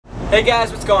Hey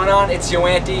guys, what's going on? It's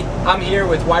YoAnty. I'm here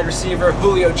with wide receiver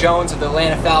Julio of the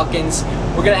Atlanta Falcons.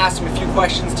 We're going to ask him a few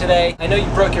questions today. I know you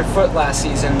broke your foot last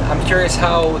season. I'm curious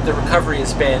how the recovery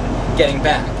has been getting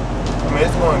back. I mean,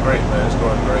 it's going great, man. It's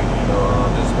going great.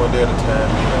 Just one day at a time.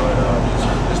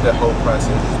 Just that whole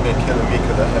process. It's been killing me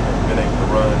because I haven't been able to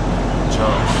run,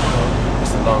 jump.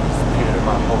 It's the longest period of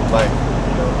my whole life.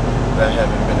 That I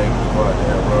haven't been able to go out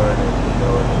there and run and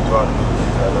do all the new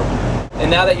things I love to do. And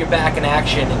now that you're back in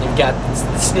action and you've got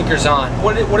the sneakers on,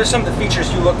 what are some of the features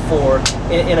you look for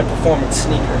in a performance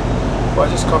sneaker? Well,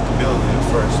 just comfortability at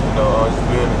first. Just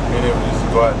being able to just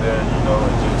go out there and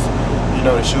just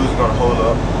the shoes are gonna hold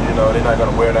up. They're not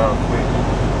gonna wear down quick.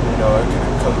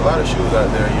 Because a lot of shoes out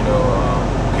there,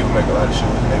 people make a lot of shoes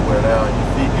and they wear down. And your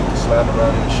feet get to slide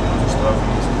around in the shoes and stuff.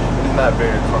 And it's not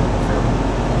very comfortable feeling.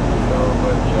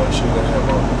 But the shoes I have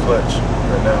on the clutch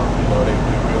right now, they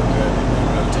real good. They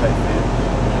real tight fit.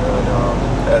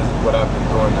 That's what I've been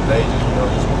doing today. Just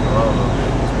moving around a little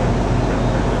bit. It's been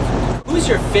pretty good. Who's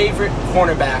your favorite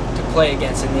cornerback to play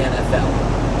against in the NFL?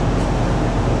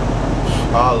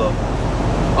 All of them.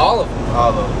 All of them?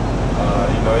 All of them.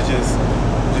 It's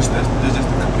just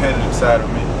the competitive side of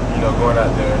me. Going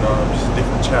out there and just a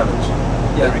different challenge.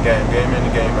 Yeah. Every game in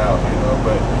and game out.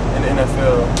 But in the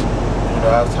NFL,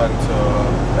 I was talking to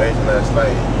an agent last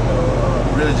night.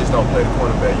 Really just don't play the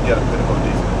cornerback. You got to play the whole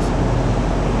defense.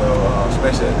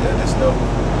 Especially at this level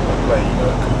of play. The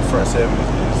front seven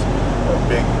is a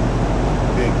big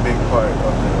part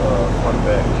of the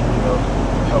cornerback.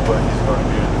 How well he's going to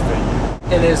be able to defend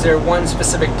you. And is there one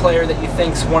specific player that you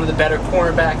think's one of the better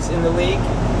cornerbacks in the league?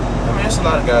 I mean, there's a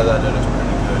lot of guys out there that's pretty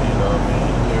good.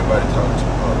 Everybody talking to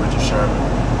Richard Sherman,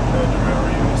 Darrell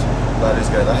Reeves, a lot of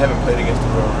these guys. I haven't played against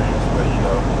Darrell Reeves, but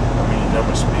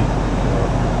numbers speak.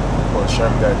 Of course,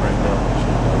 Sherman got great numbers.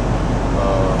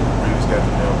 Reeves got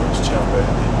the numbers. Chamber,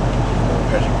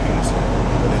 Patrick Peterson.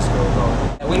 The list goes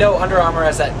on. We know Under Armour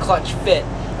has that clutch fit.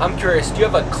 I'm curious, do you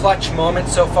have a clutch moment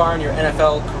so far in your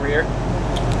NFL career?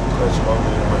 Clutch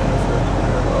moment in my NFL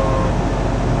career?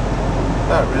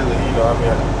 Not really.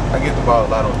 I get the ball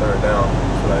a lot on third down. I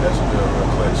feel like that's a real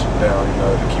clutch down.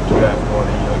 To keep the drive going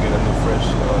and get a new fresh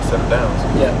set of downs.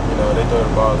 Yeah. They throw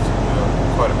the ball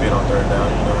quite a bit on third down.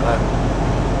 And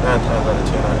 9 times out of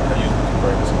 10 I usually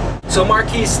convert it. So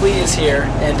Marquise Lee is here,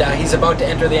 and he's about to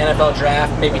enter the NFL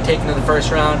draft, maybe taken in the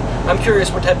first round. I'm curious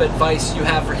what type of advice you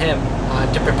have for him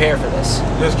to prepare for this.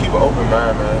 Just keep an open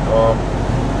mind, man.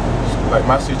 Like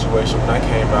my situation when I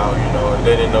came out,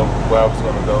 they didn't know where I was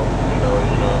gonna go.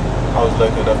 I was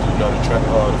lucky enough to the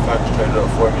Falcons traded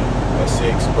up for me at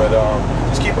 6. But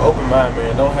just keep an open mind,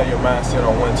 man. Don't have your mind set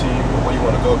on one team and where you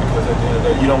want to go, because at the end of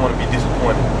the day, you don't want to be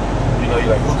disappointed. You're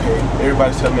like, okay,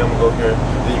 everybody's telling me I'm gonna go here.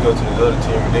 Then you go to this other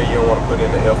team, and then you don't want to put in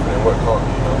the effort and work hard.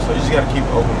 So you just gotta keep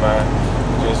an open mind.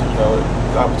 Just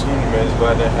the opportunity, man. Just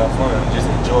go out there and have fun. Just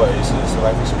enjoy it. It's a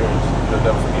life experience you'll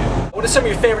never forget. What are some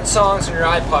of your favorite songs on your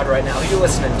iPod right now? Who are you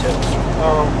listening to?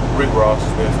 Rick Ross,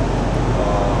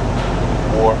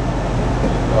 War.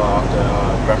 After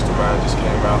Mastermind just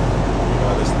came out,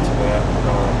 I listened to that.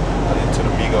 I listened to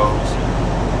the Migos,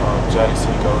 Johnny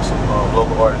Cinco, some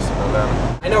local artists in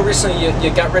Atlanta. I know recently you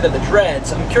got rid of the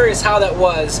dreads. I'm curious how that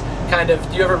was.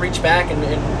 Do you ever reach back and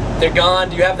they're gone?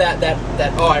 Do you have that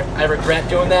oh, I regret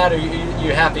doing that, or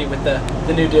you happy with the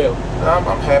new do? I'm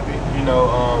happy.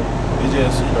 It's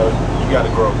just you got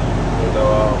to grow.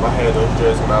 I had those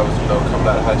dreads when I was coming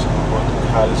out of high school, going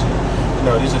through college.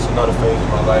 It's just another phase of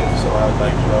my life. So I was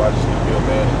like, I just need to be a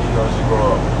man and just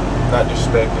grow up. Not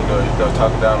disrespecting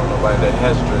talking down on nobody that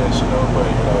has dreads, but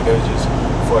that's just,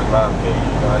 for my opinion,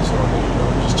 I just want to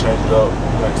just change it up.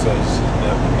 Like I said, it's just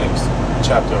the next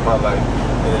chapter of my life,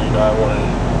 and then I wanted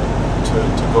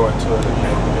to go into it in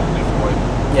a different way.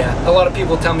 Yeah, a lot of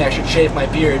people tell me I should shave my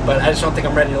beard, but I just don't think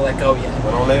I'm ready to let go yet.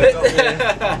 Well, don't let it go, man.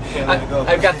 Can't let it go.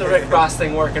 I've got the Rick Ross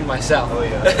thing working myself. Oh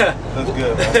yeah, that's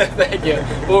good, man. Thank you.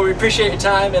 Well, we appreciate your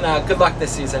time, and good luck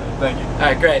this season. Thank you. All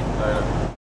right, great. All right.